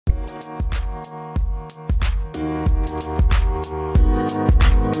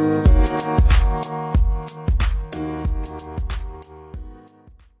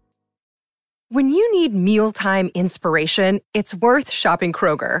When you need mealtime inspiration, it's worth shopping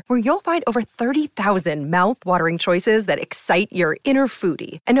Kroger, where you'll find over 30,000 mouth-watering choices that excite your inner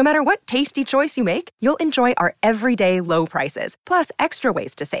foodie. And no matter what tasty choice you make, you'll enjoy our everyday low prices, plus extra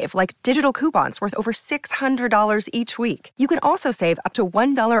ways to save, like digital coupons worth over $600 each week. You can also save up to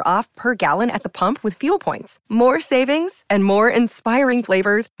 $1 off per gallon at the pump with fuel points. More savings and more inspiring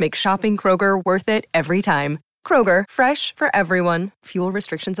flavors make shopping Kroger worth it every time. Kroger, fresh for everyone. Fuel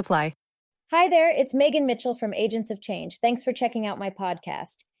restrictions apply. Hi there, it's Megan Mitchell from Agents of Change. Thanks for checking out my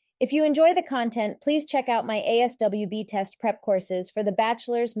podcast. If you enjoy the content, please check out my ASWB test prep courses for the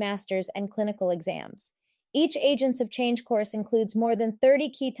bachelor's, master's, and clinical exams. Each Agents of Change course includes more than 30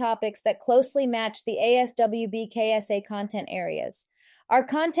 key topics that closely match the ASWB KSA content areas. Our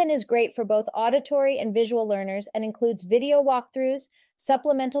content is great for both auditory and visual learners and includes video walkthroughs,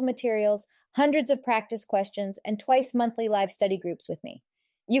 supplemental materials, hundreds of practice questions, and twice monthly live study groups with me.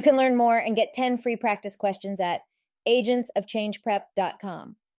 You can learn more and get 10 free practice questions at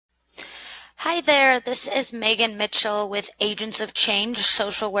agentsofchangeprep.com. Hi there, this is Megan Mitchell with Agents of Change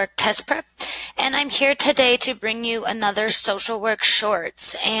Social Work Test Prep, and I'm here today to bring you another Social Work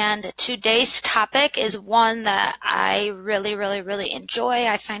Shorts. And today's topic is one that I really enjoy.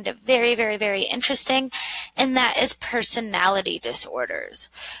 I find it very interesting, and that is personality disorders.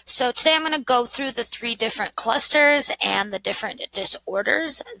 So today I'm going to go through the 3 different clusters and the different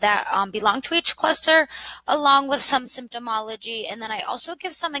disorders that belong to each cluster, along with some symptomology, and then I also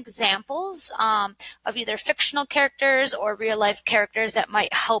give some examples of either fictional characters or real life characters that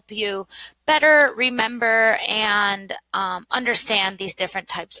might help you better remember and understand these different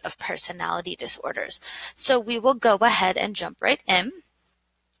types of personality disorders. So we will go ahead and jump right in.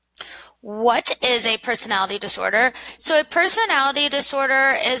 What is a personality disorder? So a personality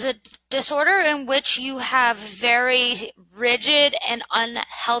disorder is a disorder in which you have very rigid and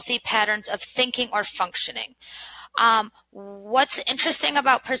unhealthy patterns of thinking or functioning. What's interesting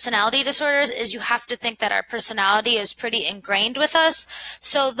about personality disorders is you have to think that our personality is pretty ingrained with us.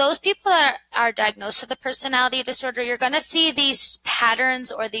 So those people that are diagnosed with a personality disorder, you're going to see these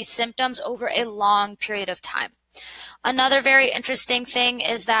patterns or these symptoms over a long period of time. Another very interesting thing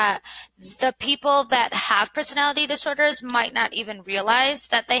is that the people that have personality disorders might not even realize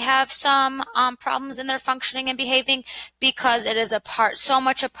that they have some problems in their functioning and behaving, because it is so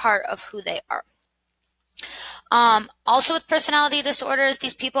much a part of who they are. Also with personality disorders,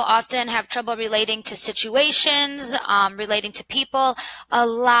 these people often have trouble relating to situations, relating to people, a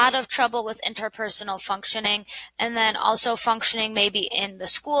lot of trouble with interpersonal functioning, and then also functioning maybe in the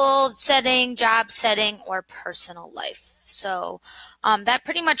school setting, job setting, or personal life. So that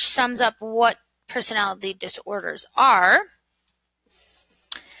pretty much sums up what personality disorders are.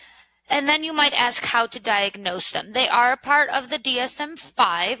 And then you might ask how to diagnose them. They are a part of the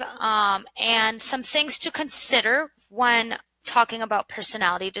DSM-5, and some things to consider when talking about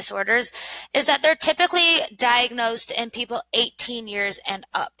personality disorders is that they're typically diagnosed in people 18 years and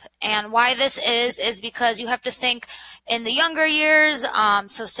up. And why this is because you have to think in the younger years,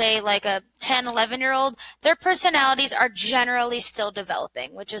 so say like a 10, 11-year-old, their personalities are generally still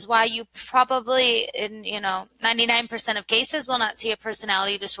developing, which is why you probably in 99% of cases will not see a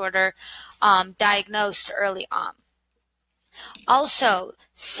personality disorder diagnosed early on. Also,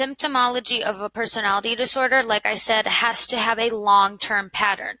 symptomology of a personality disorder, like I said, has to have a long-term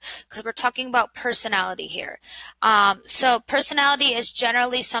pattern, because we're talking about personality here. So personality is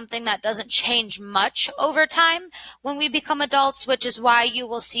generally something that doesn't change much over time when we become adults, which is why you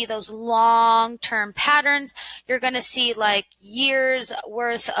will see those long-term patterns. You're going to see like years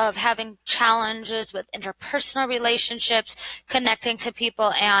worth of having challenges with interpersonal relationships, connecting to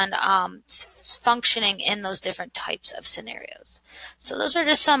people, and functioning in those different types of scenarios. So those are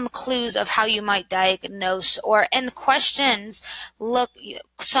just some clues of how you might diagnose, or in questions,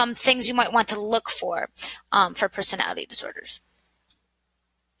 some things you might want to look for personality disorders.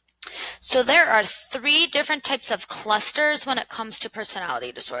 So there are 3 different types of clusters when it comes to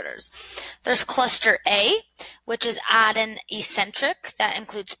personality disorders. There's cluster A, which is odd and eccentric. That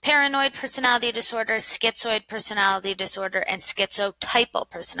includes paranoid personality disorder, schizoid personality disorder, and schizotypal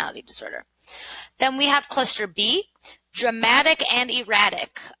personality disorder. Then we have cluster B, dramatic and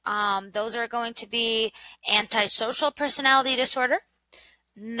erratic. Those are going to be antisocial personality disorder,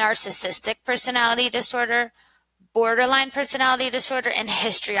 narcissistic personality disorder, borderline personality disorder, and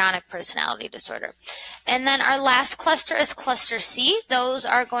histrionic personality disorder. And then our last cluster is cluster C. Those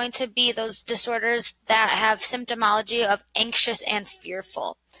are going to be those disorders that have symptomology of anxious and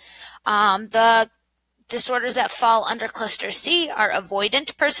fearful. The disorders that fall under cluster C are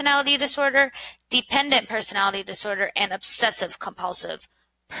avoidant personality disorder, dependent personality disorder, and obsessive compulsive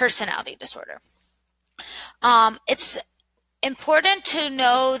personality disorder. It's important to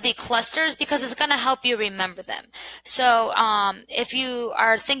know the clusters because it's going to help you remember them. So if you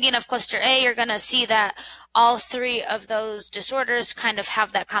are thinking of cluster A, you're going to see that all three of those disorders kind of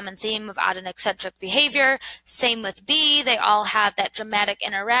have that common theme of odd and eccentric behavior. Same with B, they all have that dramatic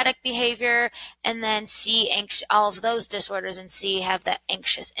and erratic behavior. And then C, all of those disorders in C have that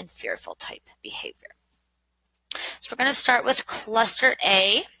anxious and fearful type behavior. So we're going to start with cluster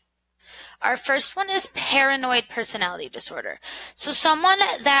A. Our first one is paranoid personality disorder. So someone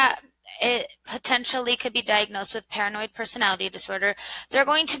that potentially could be diagnosed with paranoid personality disorder, they're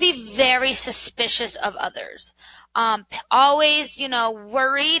going to be very suspicious of others. Always,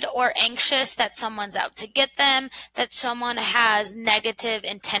 worried or anxious that someone's out to get them, that someone has negative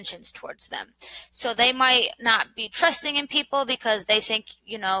intentions towards them. So they might not be trusting in people because they think,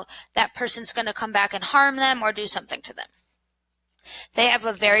 that person's going to come back and harm them or do something to them. They have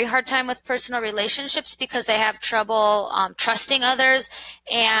a very hard time with personal relationships because they have trouble trusting others.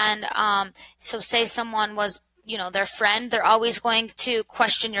 And so say someone was, their friend, they're always going to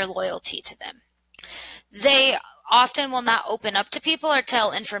question your loyalty to them. They often will not open up to people or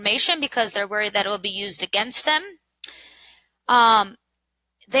tell information because they're worried that it will be used against them.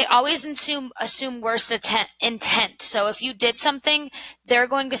 They always assume worse intent. So if you did something, they're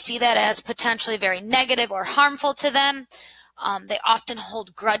going to see that as potentially very negative or harmful to them. They often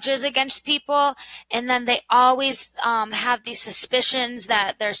hold grudges against people, and then they always have these suspicions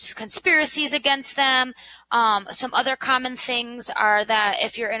that there's conspiracies against them. Some other common things are that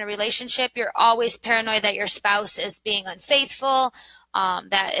if you're in a relationship, you're always paranoid that your spouse is being unfaithful,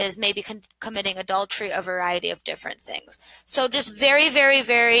 that is maybe committing adultery, a variety of different things. So just very, very,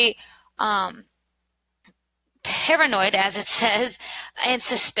 very paranoid, as it says, and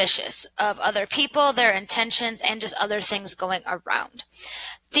suspicious of other people, their intentions, and just other things going around.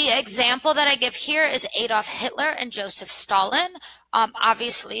 The example that I give here is Adolf Hitler and Joseph Stalin.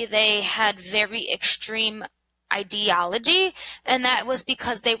 Obviously, they had very extreme ideology, and that was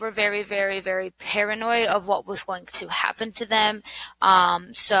because they were very, very, very paranoid of what was going to happen to them.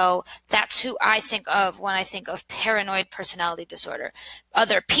 So that's who I think of when I think of paranoid personality disorder.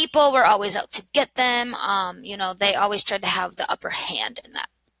 Other people were always out to get them. They always tried to have the upper hand in that.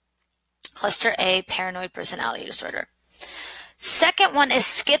 Cluster A, paranoid personality disorder. Second one is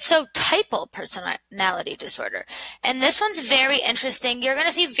schizotypal personality disorder. And this one's very interesting. You're going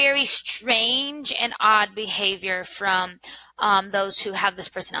to see very strange and odd behavior from those who have this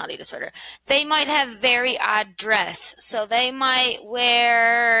personality disorder. They might have very odd dress. So they might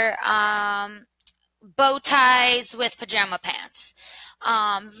wear bow ties with pajama pants.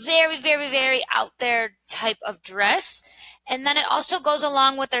 Very, very, very out there type of dress. And then it also goes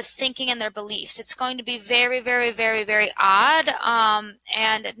along with their thinking and their beliefs. It's going to be very, very, very, very odd,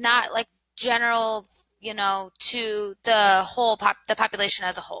 and not like general, to the whole the population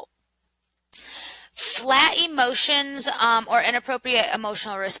as a whole. Flat emotions or inappropriate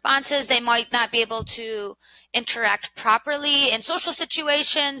emotional responses. They might not be able to interact properly in social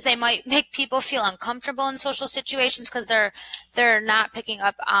situations. They might make people feel uncomfortable in social situations because they're not picking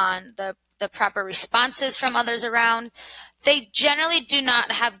up on the proper responses from others around. They generally do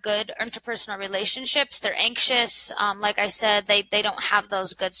not have good interpersonal relationships. They're anxious. Like I said, they don't have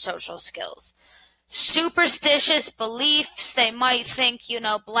those good social skills. Superstitious beliefs. They might think,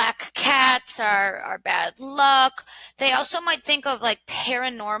 black cats are bad luck. They also might think of like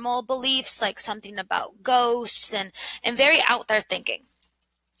paranormal beliefs, like something about ghosts and very out there thinking.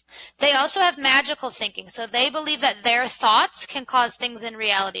 They also have magical thinking. So they believe that their thoughts can cause things in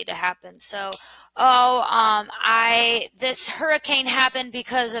reality to happen. So, this hurricane happened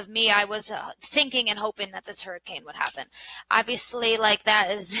because of me. I was thinking and hoping that this hurricane would happen. Obviously, like that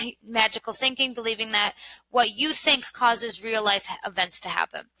is magical thinking, believing that what you think causes real life events to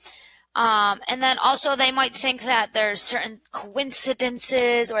happen. And then also they might think that there's certain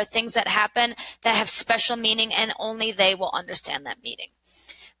coincidences or things that happen that have special meaning and only they will understand that meaning.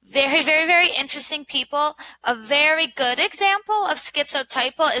 Very, very, very interesting people. A very good example of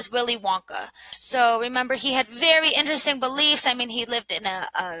schizotypal is Willy Wonka. So remember, he had very interesting beliefs. I mean, he lived in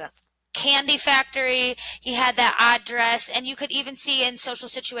a candy factory. He had that odd dress. And you could even see in social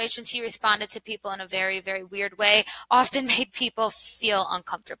situations, he responded to people in a very, very weird way, often made people feel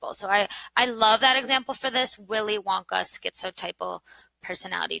uncomfortable. So I love that example for this, Willy Wonka, schizotypal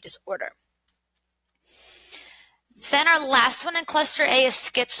personality disorder. Then our last one in cluster A is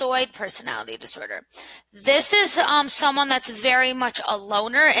schizoid personality disorder. This is someone that's very much a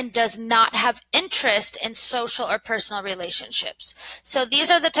loner and does not have interest in social or personal relationships. So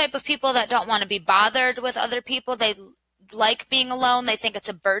these are the type of people that don't want to be bothered with other people. They like being alone. They think it's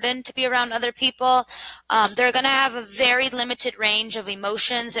a burden to be around other people. They're going to have a very limited range of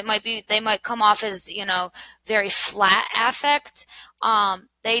emotions. They might come off as, very flat affect.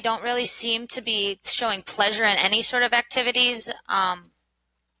 They don't really seem to be showing pleasure in any sort of activities.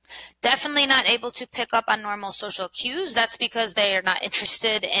 Definitely not able to pick up on normal social cues. That's because they are not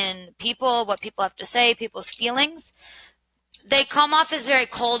interested in people, what people have to say, people's feelings. They come off as very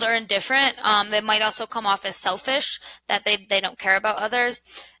cold or indifferent. They might also come off as selfish, that they don't care about others.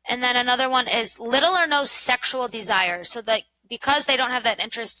 And then another one is little or no sexual desire. So that because they don't have that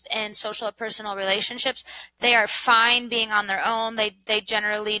interest in social or personal relationships, they are fine being on their own. They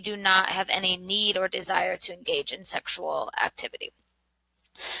generally do not have any need or desire to engage in sexual activity.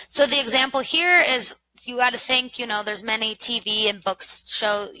 So the example here is, you got to think, there's many TV and books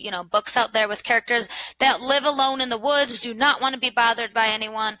books out there with characters that live alone in the woods, do not want to be bothered by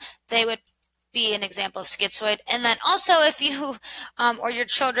anyone. They would be an example of schizoid. And then also if you or your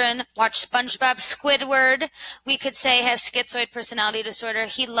children watch SpongeBob, Squidward, we could say has schizoid personality disorder.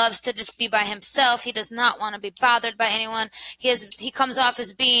 He loves to just be by himself. He does not want to be bothered by anyone. He comes off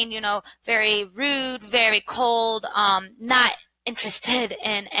as being, very rude, very cold, not interested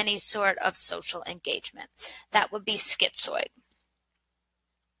in any sort of social engagement. That would be schizoid.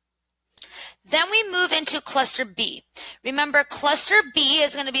 Then we move into cluster B. Remember, cluster B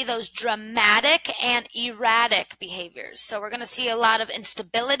is going to be those dramatic and erratic behaviors. So we're going to see a lot of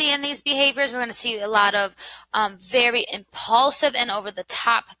instability in these behaviors. We're going to see a lot of very impulsive and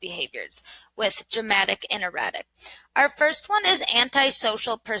over-the-top behaviors with dramatic and erratic. Our first one is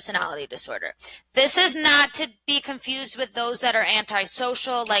antisocial personality disorder. This is not to be confused with those that are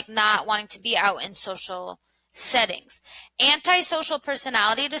antisocial, like not wanting to be out in social settings. Antisocial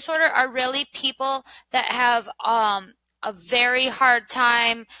personality disorder are really people that have a very hard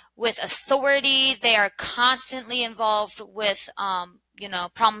time with authority. They are constantly involved with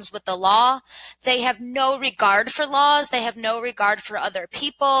problems with the law. They have no regard for laws. They have no regard for other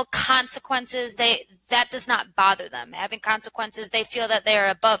people, consequences. That does not bother them. Having consequences, they feel that they are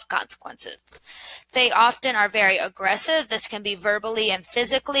above consequences. They often are very aggressive. This can be verbally and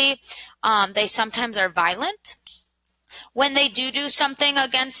physically. They sometimes are violent. When they do something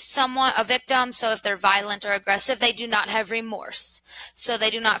against someone, a victim, so if they're violent or aggressive, they do not have remorse. So they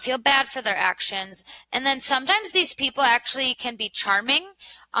do not feel bad for their actions. And then sometimes these people actually can be charming,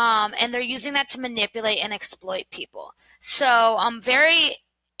 and they're using that to manipulate and exploit people. So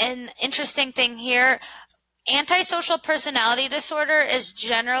an interesting thing here, antisocial personality disorder is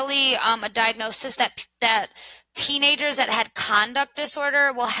generally a diagnosis that teenagers that had conduct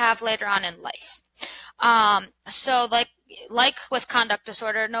disorder will have later on in life. So like with conduct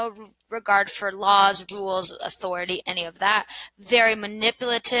disorder, no regard for laws, rules, authority, any of that. Very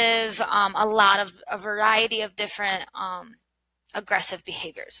manipulative, a variety of different aggressive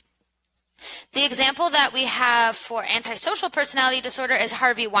behaviors. The example that we have for antisocial personality disorder is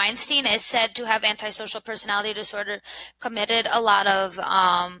Harvey Weinstein is said to have antisocial personality disorder, committed a lot of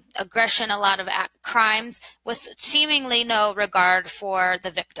aggression, a lot of crimes with seemingly no regard for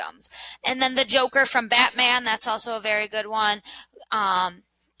the victims. And then the Joker from Batman, that's also a very good one,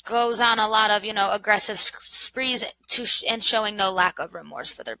 goes on a lot of, aggressive sprees and showing no lack of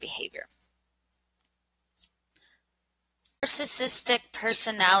remorse for their behavior. Narcissistic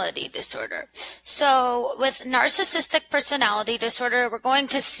personality disorder. So with narcissistic personality disorder, we're going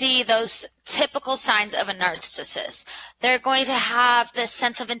to see those typical signs of a narcissist. They're going to have this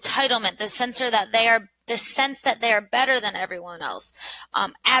sense of entitlement, this sense that they are better than everyone else,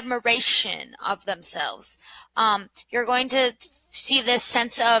 admiration of themselves. You're going to see this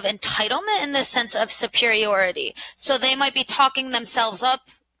sense of entitlement and this sense of superiority. So they might be talking themselves up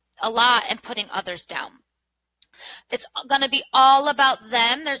a lot and putting others down. It's going to be all about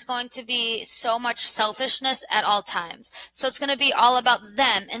them. There's going to be so much selfishness at all times. So it's going to be all about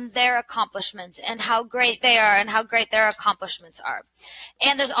them and their accomplishments and how great they are and how great their accomplishments are.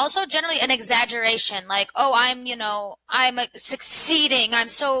 And there's also generally an exaggeration, like, oh, I'm succeeding. I'm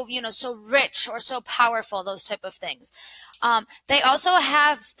so, so rich or so powerful, those type of things. They also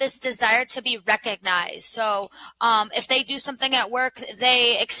have this desire to be recognized. So if they do something at work,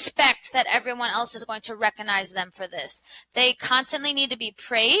 they expect that everyone else is going to recognize them for this. They constantly need to be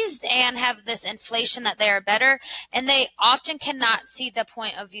praised and have this inflation that they are better, and they often cannot see the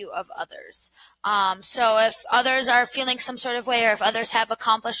point of view of others. So if others are feeling some sort of way, or if others have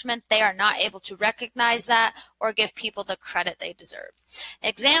accomplishment, they are not able to recognize that or give people the credit they deserve.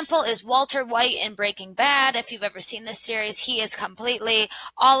 Example is Walter White in Breaking Bad. If you've ever seen this series, he is completely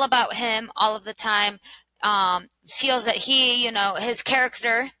all about him all of the time. Feels that he, his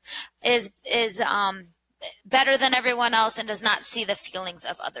character is better than everyone else and does not see the feelings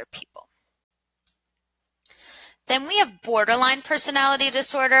of other people. Then we have borderline personality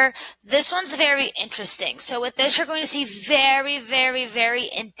disorder. This one's very interesting. So with this, you're going to see very, very, very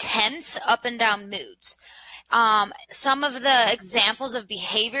intense up and down moods. Some of the examples of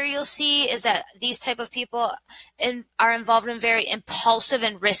behavior you'll see is that these type of people are involved in very impulsive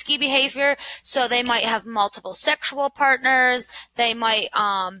and risky behavior. So they might have multiple sexual partners. They might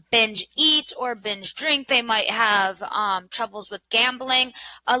binge eat or binge drink. They might have troubles with gambling.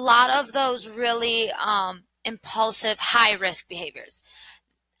 A lot of those really impulsive, high-risk behaviors.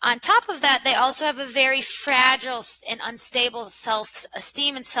 On top of that, they also have a very fragile and unstable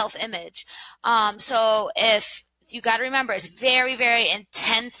self-esteem and self-image. So if you got to remember, it's very, very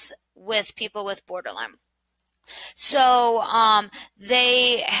intense with people with borderline. So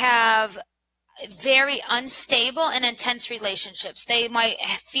they have very unstable and intense relationships. They might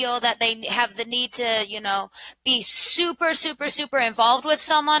feel that they have the need to, be super, super, super involved with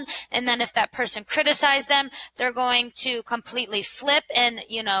someone. And then if that person criticizes them, they're going to completely flip and,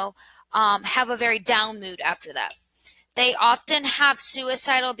 have a very down mood after that. They often have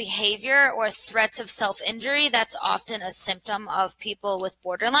suicidal behavior or threats of self-injury. That's often a symptom of people with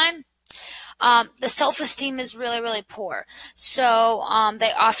borderline. The self-esteem is really, really poor. So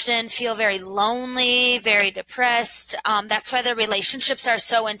they often feel very lonely, very depressed. That's why their relationships are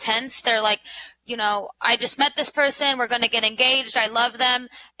so intense. They're like, I just met this person. We're going to get engaged. I love them.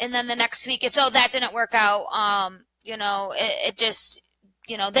 And then the next week it's, that didn't work out. It just,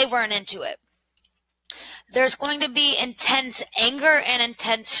 they weren't into it. There's going to be intense anger and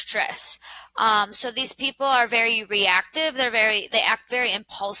intense stress. So these people are very reactive. They act very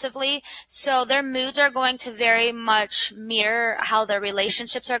impulsively. So their moods are going to very much mirror how their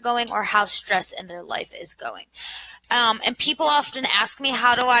relationships are going or how stress in their life is going. And people often ask me,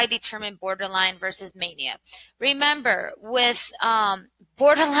 how do I determine borderline versus mania? Remember, with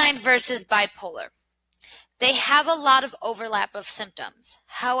borderline versus bipolar, they have a lot of overlap of symptoms.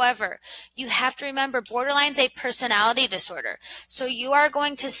 However, you have to remember borderline is a personality disorder. So you are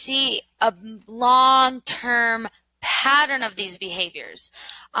going to see a long-term pattern of these behaviors.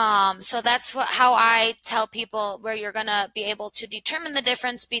 So that's how I tell people where you're going to be able to determine the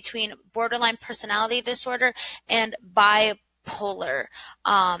difference between borderline personality disorder and bipolar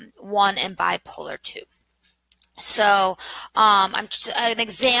 1 and bipolar 2. So an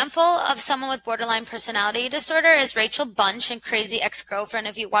example of someone with borderline personality disorder is Rachel Bunch in Crazy Ex-Girlfriend.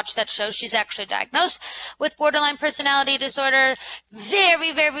 If you watch that show, she's actually diagnosed with borderline personality disorder.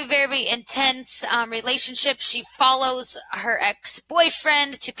 Very, very, very intense relationship. She follows her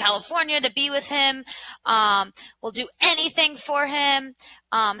ex-boyfriend to California to be with him, will do anything for him.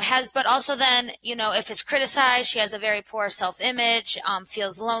 But also then, if it's criticized, she has a very poor self-image,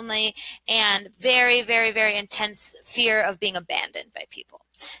 feels lonely, and very, very, very intense fear of being abandoned by people.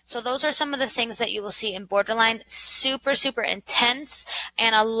 So those are some of the things that you will see in borderline. Super, super intense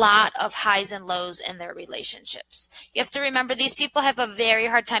and a lot of highs and lows in their relationships. You have to remember these people have a very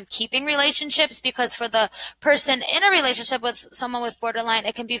hard time keeping relationships because for the person in a relationship with someone with borderline,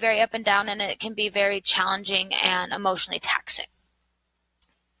 it can be very up and down and it can be very challenging and emotionally taxing.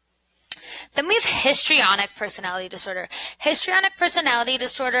 Then we have histrionic personality disorder. Histrionic personality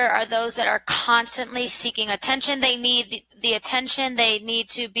disorder are those that are constantly seeking attention. They need the attention. They need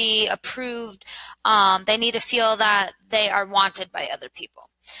to be approved. They need to feel that they are wanted by other people.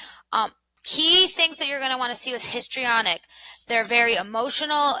 Key things that you're going to want to see with histrionic, they're very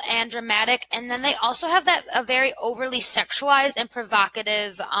emotional and dramatic, and then they also have a very overly sexualized and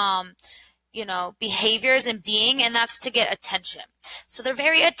provocative behaviors and being, and that's to get attention. So they're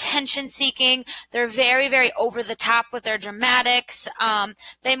very attention seeking. They're very, very over the top with their dramatics.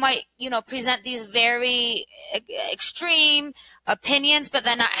 They might, present these very extreme opinions, but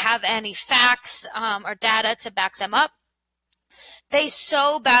then not have any facts or data to back them up. they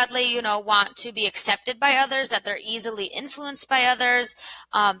so badly, want to be accepted by others that they're easily influenced by others.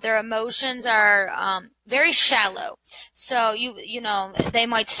 Their emotions are very shallow. So they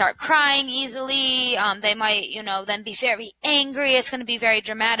might start crying easily. They might, then be very angry. It's going to be very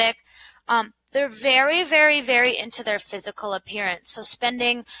dramatic. They're very, very, very into their physical appearance. So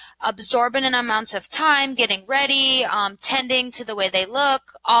spending absorbent amounts of time getting ready, tending to the way they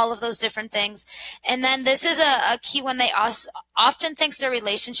look, all of those different things. And then this is a key one. They often think their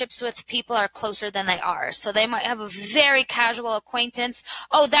relationships with people are closer than they are. So they might have a very casual acquaintance.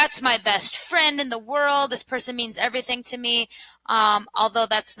 Oh, that's my best friend in the world. This person means everything to me, although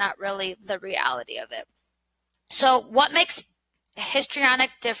that's not really the reality of it. So what makes histrionic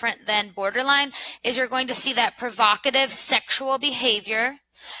different than borderline is you're going to see that provocative sexual behavior,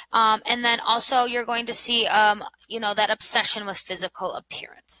 and then also you're going to see that obsession with physical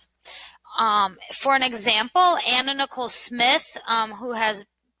appearance. For an example, Anna Nicole Smith, who has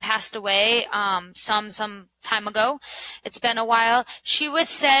passed away some time ago, it's been a while, she was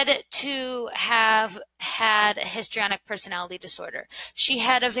said to have had a histrionic personality disorder. She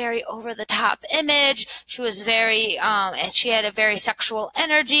had a very over-the-top image. She was she had a very sexual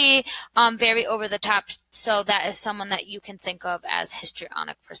energy, very over-the-top. So that is someone that you can think of as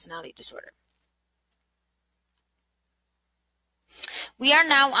histrionic personality disorder. We are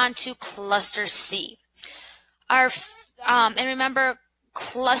now on to cluster C. And remember,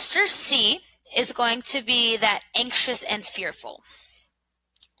 cluster C is going to be that anxious and fearful.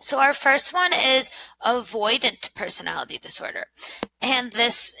 So our first one is avoidant personality disorder. And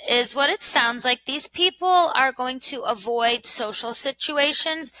this is what it sounds like. These people are going to avoid social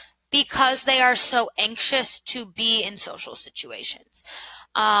situations because they are so anxious to be in social situations.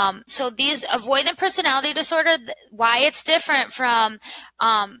 So these avoidant personality disorder, why it's different from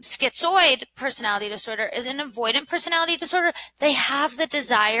schizoid personality disorder is in avoidant personality disorder, they have the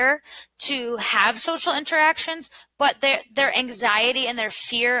desire to have social interactions, but their anxiety and their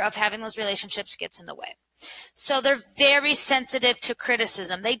fear of having those relationships gets in the way. So they're very sensitive to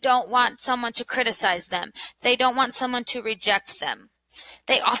criticism. They don't want someone to criticize them. They don't want someone to reject them.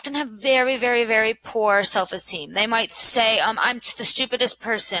 They often have very, very, very poor self-esteem. They might say, I'm the stupidest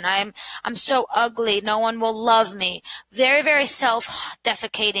person. I'm so ugly. No one will love me. Very, very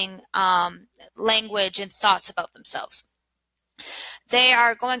self-defecating language and thoughts about themselves. They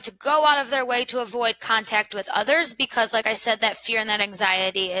are going to go out of their way to avoid contact with others because, like I said, that fear and that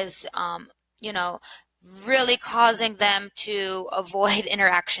anxiety is, really causing them to avoid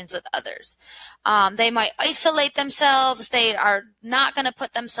interactions with others. They might isolate themselves. They are not going to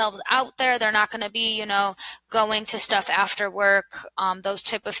put themselves out there. They're not going to be, going to stuff after work, those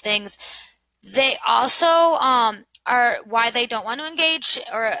type of things. They also are why they don't want to engage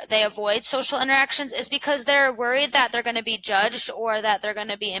or they avoid social interactions is because they're worried that they're going to be judged or that they're going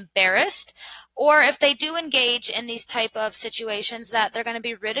to be embarrassed. Or if they do engage in these type of situations, that they're going to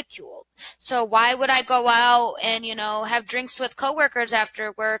be ridiculed. So why would I go out and, have drinks with coworkers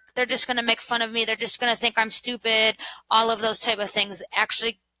after work? They're just going to make fun of me. They're just going to think I'm stupid. All of those type of things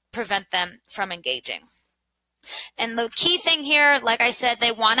actually prevent them from engaging. And the key thing here, like I said,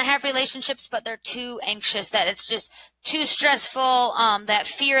 they want to have relationships, but they're too anxious, that it's just too stressful, that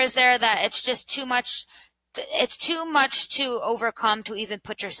fear is there, that it's just too much. It's too much to overcome to even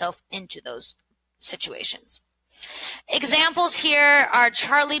put yourself into those situations. Examples here are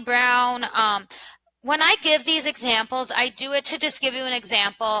Charlie Brown. When I give these examples, I do it to just give you an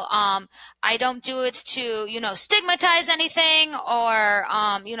example. I don't do it to, stigmatize anything or,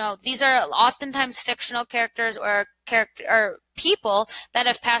 these are oftentimes fictional characters or people that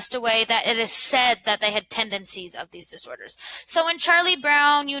have passed away that it is said that they had tendencies of these disorders. So in Charlie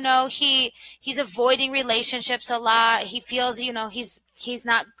Brown, he's avoiding relationships a lot. He feels, he's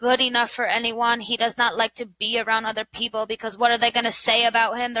not good enough for anyone. He does not like to be around other people because what are they going to say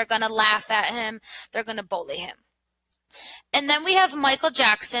about him? They're going to laugh at him. They're going to bully him. And then we have Michael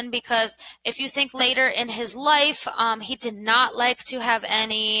Jackson, because if you think later in his life, he did not like to have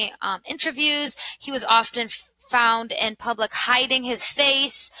any interviews. He was often found in public hiding his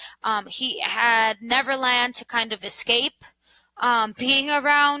face. He had Neverland to kind of escape being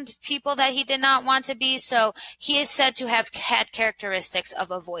around people that he did not want to be. So he is said to have had characteristics of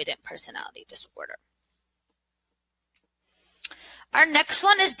avoidant personality disorder. Our next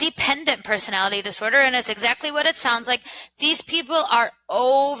one is dependent personality disorder, and it's exactly what it sounds like. These people are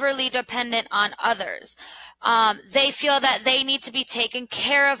overly dependent on others. They feel that they need to be taken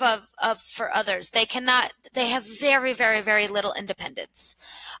care of for others. They have very, very, very little independence.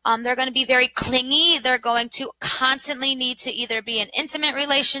 They're going to be very clingy. They're going to constantly need to either be in intimate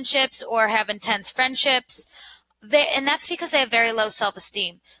relationships or have intense friendships. and that's because they have very low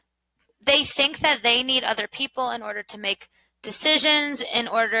self-esteem. They think that they need other people in order to make decisions, in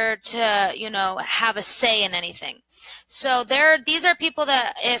order to, have a say in anything. So these are people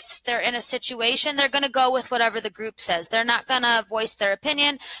that if they're in a situation, they're going to go with whatever the group says. They're not going to voice their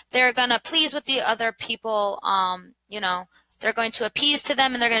opinion. They're going to please with the other people. They're going to appease to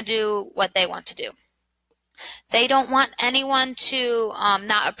them, and they're going to do what they want to do. They don't want anyone to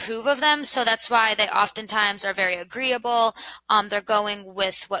not approve of them, so that's why they oftentimes are very agreeable. They're going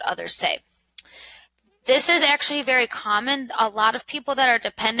with what others say. This is actually very common. A lot of people that are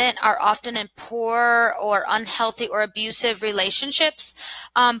dependent are often in poor or unhealthy or abusive relationships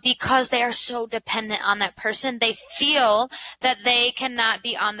because they are so dependent on that person. They feel that they cannot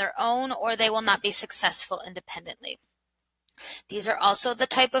be on their own, or they will not be successful independently. These are also the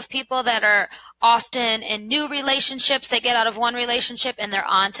type of people that are often in new relationships. They get out of one relationship and they're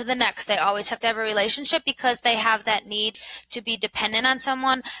on to the next. They always have to have a relationship because they have that need to be dependent on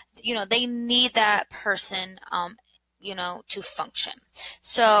someone. They need that person, to function.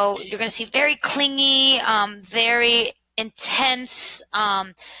 So you're going to see very clingy, very intense,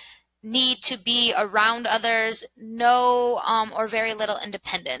 need to be around others, no or very little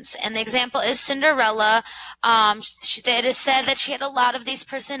independence. And the example is Cinderella. It is said that she had a lot of these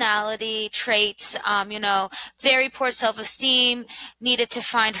personality traits, very poor self-esteem, needed to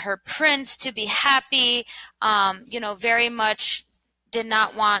find her prince to be happy, very much did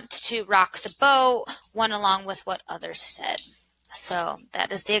not want to rock the boat, went along with what others said. So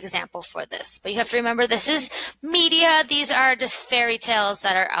that is the example for this. But you have to remember, this is media. These are just fairy tales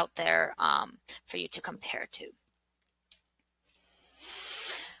that are out there for you to compare to.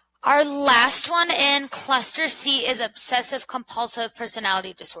 Our last one in cluster C is obsessive compulsive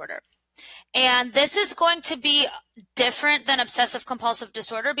personality disorder. And this is going to be different than obsessive compulsive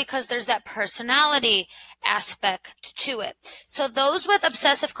disorder because there's that personality aspect to it. So those with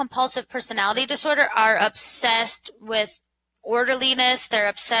obsessive compulsive personality disorder are obsessed with orderliness, they're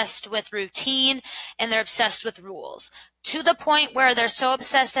obsessed with routine, and they're obsessed with rules, to the point where they're so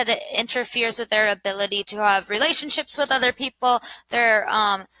obsessed that it interferes with their ability to have relationships with other people, their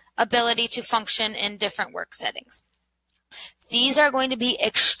ability to function in different work settings. These are going to be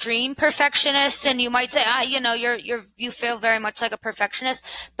extreme perfectionists, and you might say, you feel very much like a perfectionist,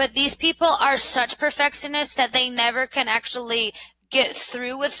 but these people are such perfectionists that they never can actually get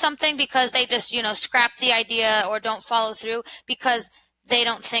through with something because they just, scrap the idea or don't follow through because they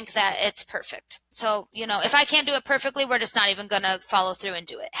don't think that it's perfect. So, if I can't do it perfectly, we're just not even going to follow through and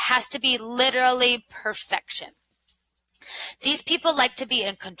do it. It has to be literally perfection. These people like to be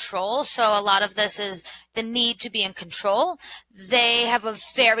in control, so a lot of this is the need to be in control. They have a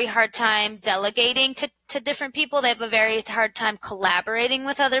very hard time delegating to different people. They have a very hard time collaborating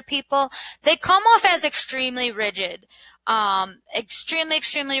with other people. They come off as extremely rigid,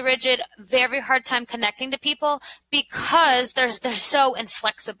 extremely rigid, very hard time connecting to people because they're so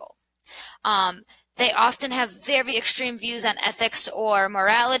inflexible. They often have very extreme views on ethics or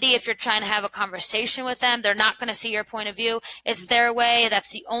morality. If you're trying to have a conversation with them, they're not going to see your point of view. It's their way. That's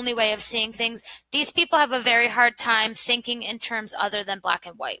the only way of seeing things. These people have a very hard time thinking in terms other than black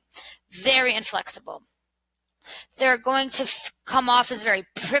and white. Very inflexible. They're going to come off as very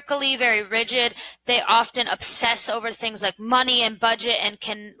prickly, very rigid. They often obsess over things like money and budget and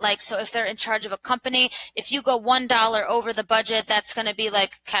so if they're in charge of a company, if you go $1 over the budget, that's going to be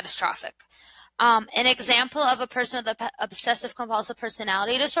catastrophic. An example of a person with obsessive compulsive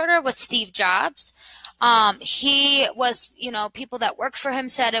personality disorder was Steve Jobs. He was, people that worked for him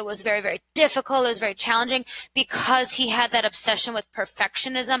said it was very, very difficult. It was very challenging because he had that obsession with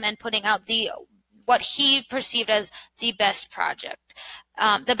perfectionism and putting out what he perceived as the best project,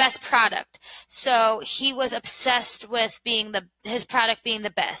 the best product. So he was obsessed with his product being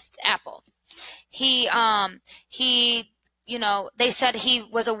the best, Apple. They said he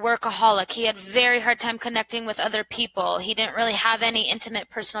was a workaholic. He had very hard time connecting with other people. He didn't really have any intimate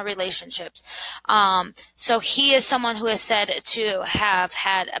personal relationships. So he is someone who is said to have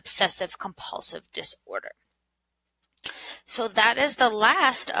had obsessive compulsive disorder. So that is the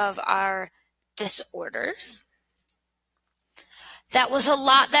last of our disorders. That was a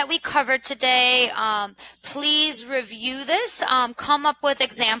lot that we covered today. Please review this. Come up with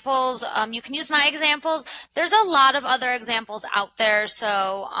examples. You can use my examples. There's a lot of other examples out there.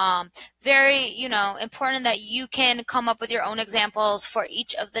 So very, important that you can come up with your own examples for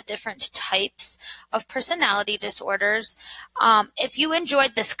each of the different types of personality disorders. If you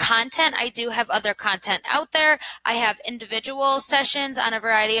enjoyed this content, I do have other content out there. I have individual sessions on a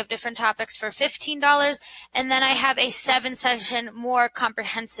variety of different topics for $15, and then I have a 7-session, more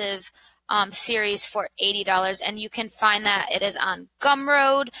comprehensive series for $80, and you can find that it is on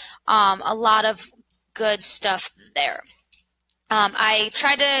Gumroad. A lot of good stuff there. I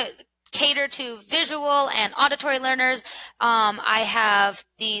try to cater to visual and auditory learners. I have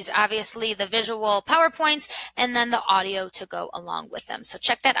these, obviously, the visual PowerPoints and then the audio to go along with them. So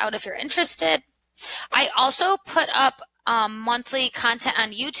check that out if you're interested. I also put up monthly content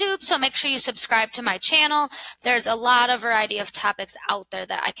on YouTube, so make sure you subscribe to my channel. There's a lot of variety of topics out there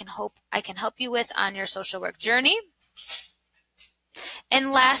that I can help you with on your social work journey.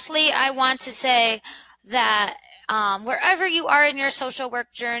 And lastly, I want to say that wherever you are in your social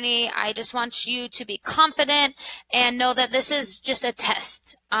work journey, I just want you to be confident and know that this is just a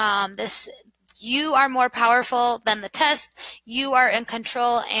test. You are more powerful than the test. You are in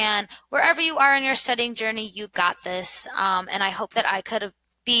control, and wherever you are in your studying journey, you got this. And I hope that I could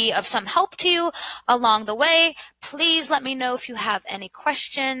be of some help to you along the way. Please let me know if you have any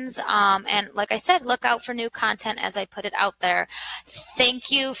questions. And like I said, look out for new content as I put it out there. Thank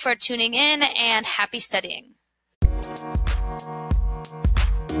you for tuning in, and happy studying.